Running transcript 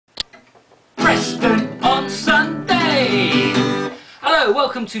Preston on Sunday. Hello,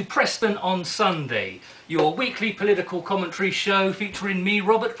 welcome to Preston on Sunday, your weekly political commentary show featuring me,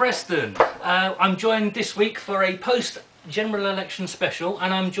 Robert Preston. I'm joined this week for a post-general election special,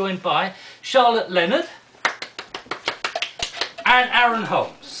 and I'm joined by Charlotte Leonard and Aaron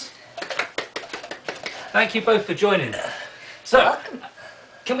Holmes. Thank you both for joining us. So, Welcome.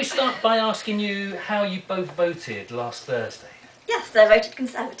 Can we start by asking you how you both voted last Thursday? Yes, I voted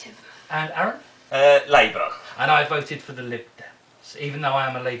Conservative. And Aaron? Labour. And I voted for the Lib Dems, even though I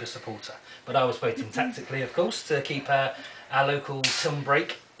am a Labour supporter. But I was voting tactically, of course, to keep our local Tom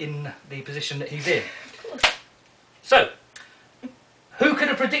Brake in the position that he's in. Of course. So, who could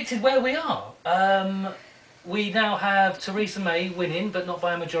have predicted where we are? We now have Theresa May winning, but not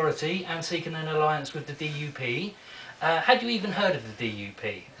by a majority, and seeking an alliance with the DUP. Had you even heard of the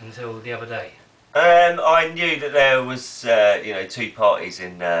DUP until the other day? I knew that there was, two parties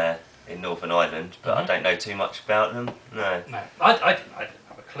in Northern Ireland, but I don't know too much about them. No. No, I didn't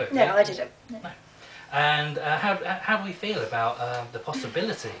have a clue. No, I didn't. No. And how do we feel about the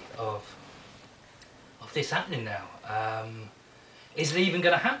possibility of this happening now? Is it even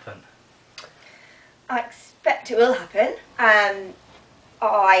going to happen? I expect it will happen. I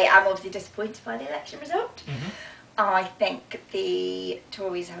am obviously disappointed by the election result. I think the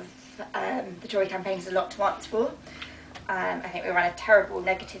Tories have, the Tory campaign has a lot to answer for. I think we ran a terrible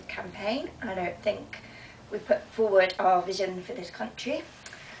negative campaign. I don't think we put forward our vision for this country.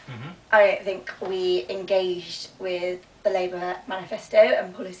 I don't think we engaged with the Labour manifesto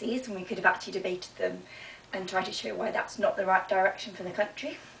and policies, and we could have actually debated them and tried to show why that's not the right direction for the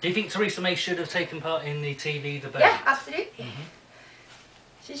country. Do you think Theresa May should have taken part in the TV debate? Yeah, absolutely.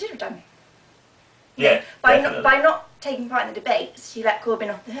 She should have done. Yeah, by not taking part in the debates, she let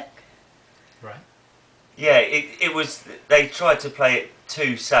Corbyn off the hook. Right. Yeah, it was. They tried to play it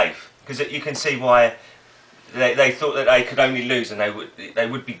too safe, because you can see why they thought that they could only lose and they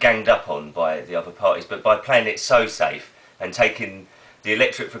would be ganged up on by the other parties. But by playing it so safe and taking the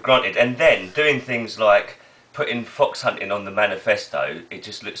electorate for granted, and then doing things like putting fox hunting on the manifesto, it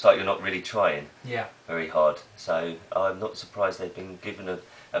just looks like you're not really trying. Yeah. Very hard. So I'm not surprised they've been given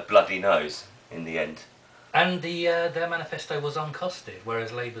a bloody nose in the end. And their manifesto was uncosted,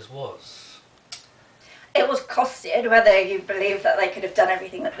 whereas Labour's was. It was costed, whether you believe that they could have done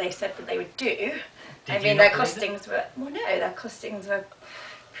everything that they said that they would do. Their costings were, their costings were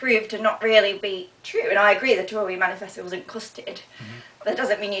proved to not really be true. And I agree the Tory manifesto wasn't costed. But that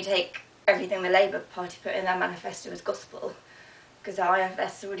doesn't mean you take everything the Labour Party put in their manifesto as gospel, because the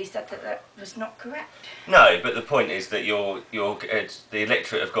IFS already said that that was not correct. No, but the point is that the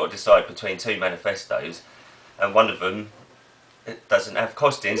electorate have got to decide between two manifestos, and one of them doesn't have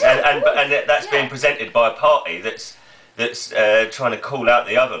costings, and that's being presented by a party that's trying to call out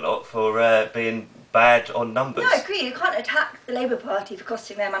the other lot for being bad on numbers. No, I agree. You can't attack the Labour Party for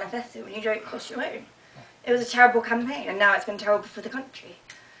costing their manifesto when you don't cost your own. It was a terrible campaign, and now it's been terrible for the country.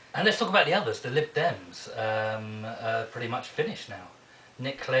 And let's talk about the others. The Lib Dems are pretty much finished now.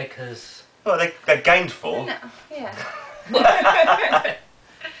 Nick Clegg has... Well, they gained 4. No, yeah.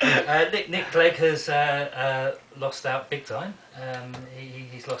 Nick Clegg has lost out big time.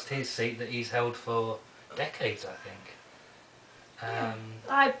 He's lost his seat that he's held for decades, I think.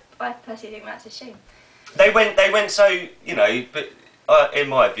 I personally think that's a shame. They went so, but in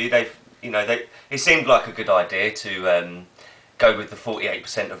my view, it seemed like a good idea to go with the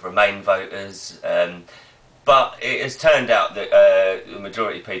 48% of Remain voters, but it has turned out that the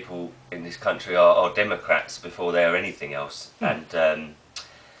majority of people in this country are Democrats before they're anything else, and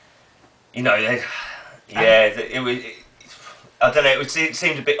it was. I don't know. It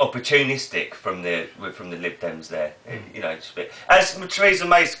seemed a bit opportunistic from the Lib Dems there. Just a bit. As Theresa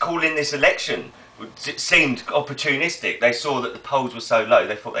May's calling this election, it seemed opportunistic. They saw that the polls were so low,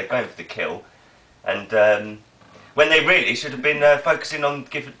 they thought they were going for the kill, and when they really should have been focusing on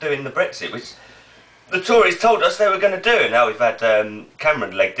doing the Brexit, which the Tories told us they were going to do. And now we've had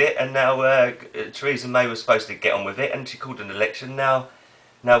Cameron legged it, and now Theresa May was supposed to get on with it, and she called an election. Now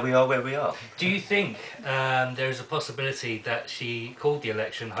we are where we are. Do you think there is a possibility that she called the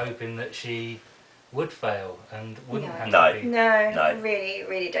election hoping that she would fail and wouldn't have to be? No, I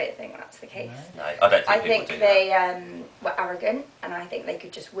really don't think that's the case. No, I don't think I think they were arrogant, and I think they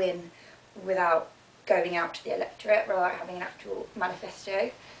could just win without going out to the electorate, without having an actual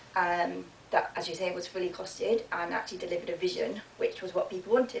manifesto that, as you say, was fully costed and actually delivered a vision, which was what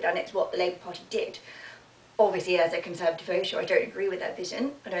people wanted, and it's what the Labour Party did. Obviously, as a Conservative voter, I don't agree with their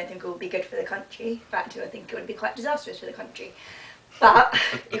vision. I don't think it would be good for the country. In fact, I think it would be quite disastrous for the country. But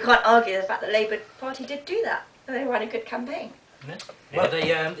you can't argue the fact that the Labour Party did do that. They ran a good campaign. Yeah. Well-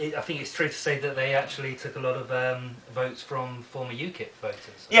 They, I think it's true to say that they actually took a lot of votes from former UKIP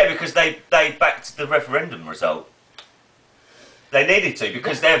voters. Yeah, because they backed the referendum result. They needed to,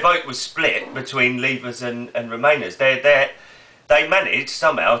 because their vote was split between Leavers and Remainers. They managed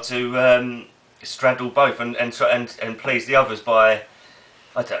somehow to straddle both and please the others by,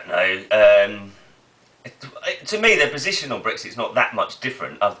 I don't know. To me, their position on Brexit's not that much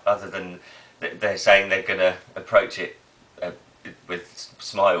different, other than they're saying they're going to approach it with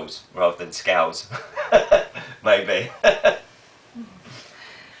smiles rather than scowls, maybe.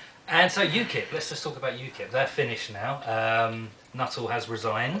 And so UKIP, let's just talk about UKIP. They're finished now. Nuttall has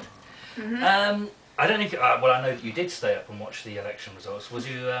resigned. I don't know if well, I know that you did stay up and watch the election results. Was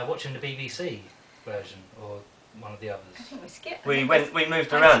you watching the BBC version or one of the others? I think we skipped. We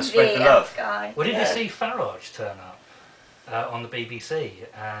moved around, spread the love. Sky. Well, did Yeah. you see Farage turn up on the BBC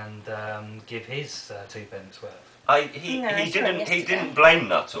and give his 2 pence worth? He No, I saw him didn't yesterday. blame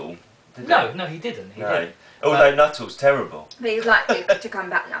Nuttall. Did No, he didn't. He No. didn't. Although Nuttall's terrible. But he's likely to come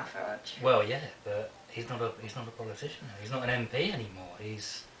back now, Farage. Well, yeah, but he's not a politician. He's not an MP anymore.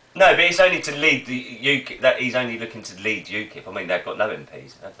 He's No, but it's only to lead the UKIP. That he's only looking to lead UKIP. I mean, they've got no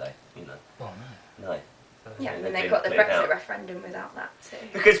MPs, have they? You know, well, no. no. Yeah, they've and they been got the cleared Brexit out. referendum without that too.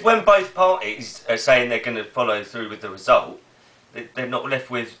 Because when both parties are saying they're going to follow through with the result, they're not left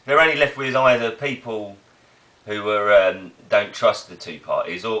with. They're only left with either people who are don't trust the two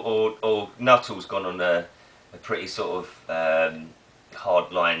parties, or Nuttall's gone on a pretty sort of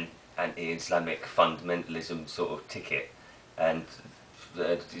hardline anti-Islamic fundamentalism sort of ticket, and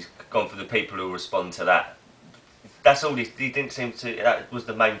he's gone for the people who respond to that. That's all. He didn't seem to. That was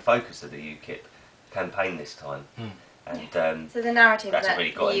the main focus of the UKIP campaign this time, and So the narrative That's that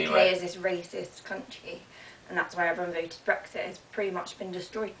really the got UK anywhere. is this racist country, and that's why everyone voted Brexit, has pretty much been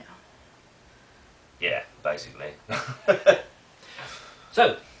destroyed now. yeah, basically.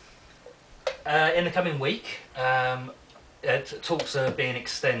 So, in the coming week, talks are being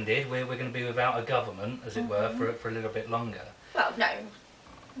extended. We're going to be without a government, as it were, for a little bit longer. Well, no,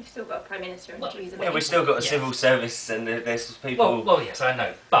 we've still got a Prime Minister and Well, Theresa Yeah, May. we've still got a Yes. civil service, and there's people. Well, yes, I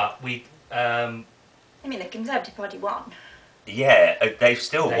know, but we. I mean, the Conservative Party won. Yeah, they've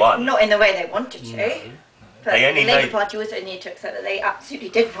still They- won. Not in the way they wanted to, No, but They only the Labour know- Party also need to accept that they absolutely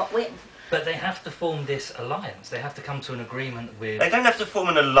did not win. but they have to form this alliance. They have to come to an agreement with. They don't have to form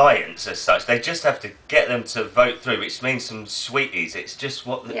an alliance as such. They just have to get them to vote through, which means some sweeties. It's just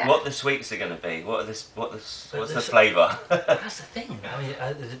what the sweets are going to be. What's the flavour? That's the thing. I mean,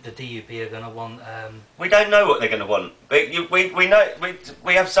 the DUP are going to want. We don't know what they're going to want, but we know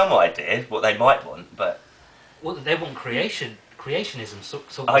we have some idea what they might want, but Well, they want creationism. Sort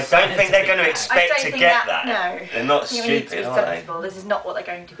of I don't think they're going to scientific expect I don't to think get that- that. no. They're not I think we need to be stupid, are they? sensible. This is not what they're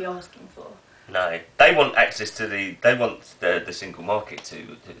going to be asking for. No, they want access to they want the single market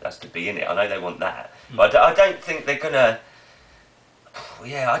to us to be in it. I know they want that, but I don't think they're gonna.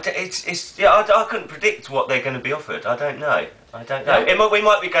 Yeah, I couldn't predict what they're going to be offered. I don't know. We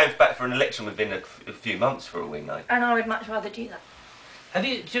might be going back for an election within a few months for all we know. And I would much rather do that. Do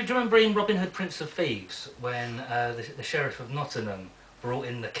you remember in Robin Hood, Prince of Thieves, when the Sheriff of Nottingham brought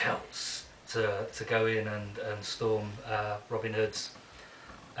in the Celts to go in and storm Robin Hood's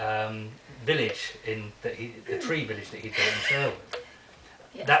village the tree village that he'd built in Sherwood?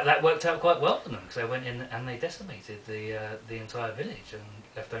 Yes. That worked out quite well for them, because they went in and they decimated the entire village and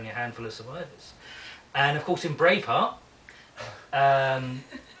left only a handful of survivors. And of course in Braveheart,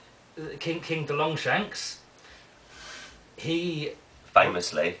 King de Longshanks, he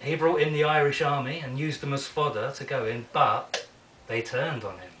Famously, brought in the Irish army and used them as fodder to go in, but they turned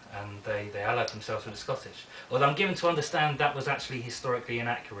on him and they allied themselves with the Scottish. Although I'm given to understand that was actually historically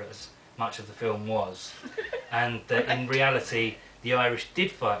inaccurate, as much of the film was, and that in reality the Irish did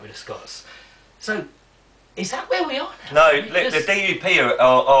fight with the Scots. So, is that where we are now? no. I mean, Look, the DUP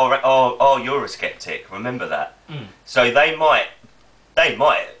are Eurosceptic. Remember that. So they might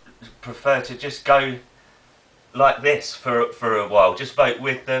prefer to just go like this for a while. Just vote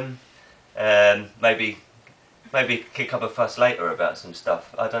with them. Maybe kick up a fuss later about some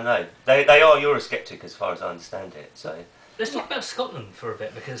stuff. I don't know. They are Eurosceptic as far as I understand it. So Let's talk about Scotland for a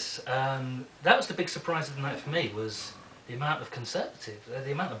bit, because that was the big surprise of the night for me, was the amount of Conservative,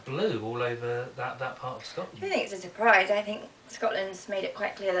 the amount of blue all over that part of I Scotland. think it's a surprise. I think Scotland's made it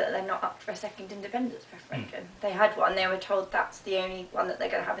quite clear that they're not up for a second independence referendum. They had one, they were told that's the only one that they're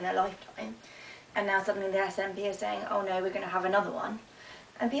going to have in their lifetime. And now suddenly the SNP are saying, oh no, we're going to have another one.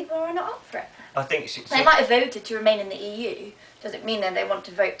 And people are not up for it. I think They might have voted to remain in the EU. Doesn't mean that they want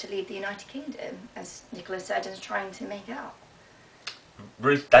to vote to leave the United Kingdom, as Nicola Sturgeon's trying to make out.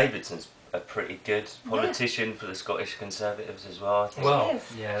 Ruth Davidson's a pretty good politician for the Scottish Conservatives as well, I think. Well, is.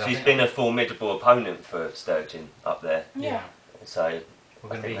 yeah. I She's think been a formidable opponent for Sturgeon up there. Yeah. So We're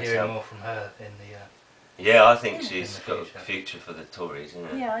going I to be think hearing that's more from her in the. yeah, I think Yeah. she's In the got future. a future for the Tories, isn't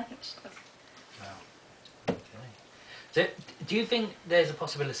it? Yeah, I think she does. Okay. So, do you think there's a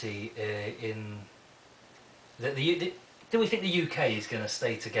possibility in that do we think the UK is going to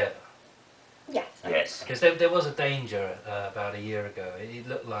stay together? Yes. Yes. Because there was a danger about a year ago. It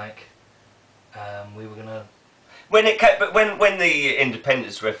looked like we were going to. When it came, but when the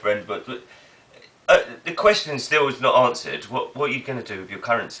independence referendum, the question still is not answered. What are you going to do with your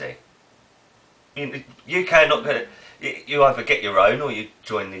currency? The UK are not going to. You either get your own or you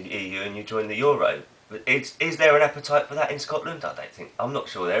join the EU and you join the euro. But is there an appetite for that in Scotland? I don't think. I'm not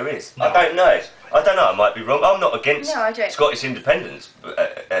sure there is. No. I don't know. I might be wrong. I'm not against No, I don't. Scottish independence.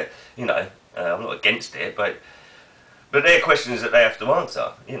 You know, I'm not against it. But they're questions that they have to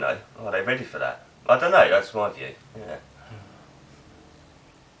answer. You know, are they ready for that? I don't know. That's my view. Yeah.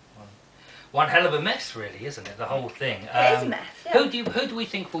 One hell of a mess, really, isn't it? The whole thing. It is a mess, yeah. Who do we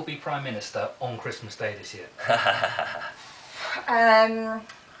think will be Prime Minister on Christmas Day this year?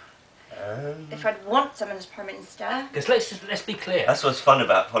 If I'd want someone as Prime Minister, Because let's be clear. That's what's fun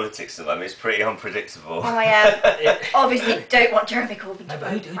about politics at the moment. It's pretty unpredictable. I obviously don't want Jeremy Corbyn No, to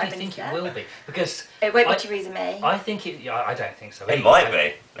but who be do Prime you think Minister. it will be? Because It won't I- be Theresa May. I think it. Yeah, I don't think so. It either. might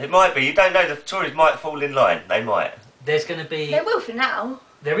be. It might be. You don't know. The Tories might fall in line. They might. There's going to be. They will for now.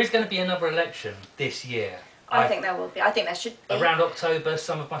 There is going to be another election this year. I think there will be. I think there should be. Around October,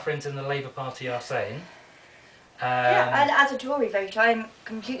 some of my friends in the Labour Party are saying. Yeah, and as a Tory voter, I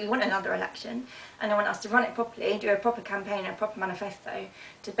completely want another election, and I want us to run it properly, do a proper campaign, a proper manifesto,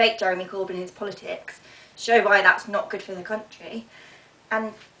 debate Jeremy Corbyn and his politics, show why that's not good for the country,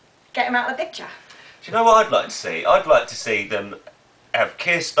 and get him out of the picture. Do you know what I'd like to see? I'd like to see them have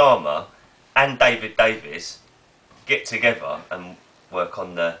Keir Starmer and David Davis get together and work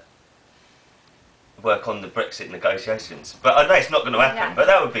on the Brexit negotiations. But I know it's not going to happen. Yeah. But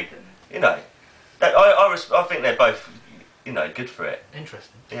that would be, you know, I think they're both, you know, good for it.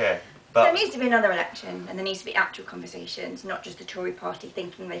 Interesting. Yeah. There But needs to be another election, and there needs to be actual conversations, not just the Tory party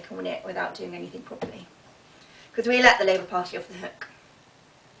thinking they can win it without doing anything properly. Because we let the Labour Party off the hook.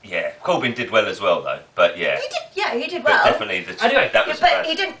 yeah, Corbyn did well as well though. But yeah, He did but well. definitely Anyway, that Yeah, was but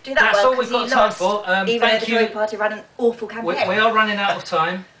he didn't do that That's well all we've because he got time lost, for. even though Thank the Tory you. party ran an awful campaign. We are running out of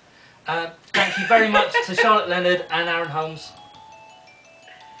time. Thank you very much to Charlotte Leonard and Aaron Holmes.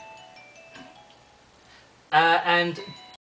 And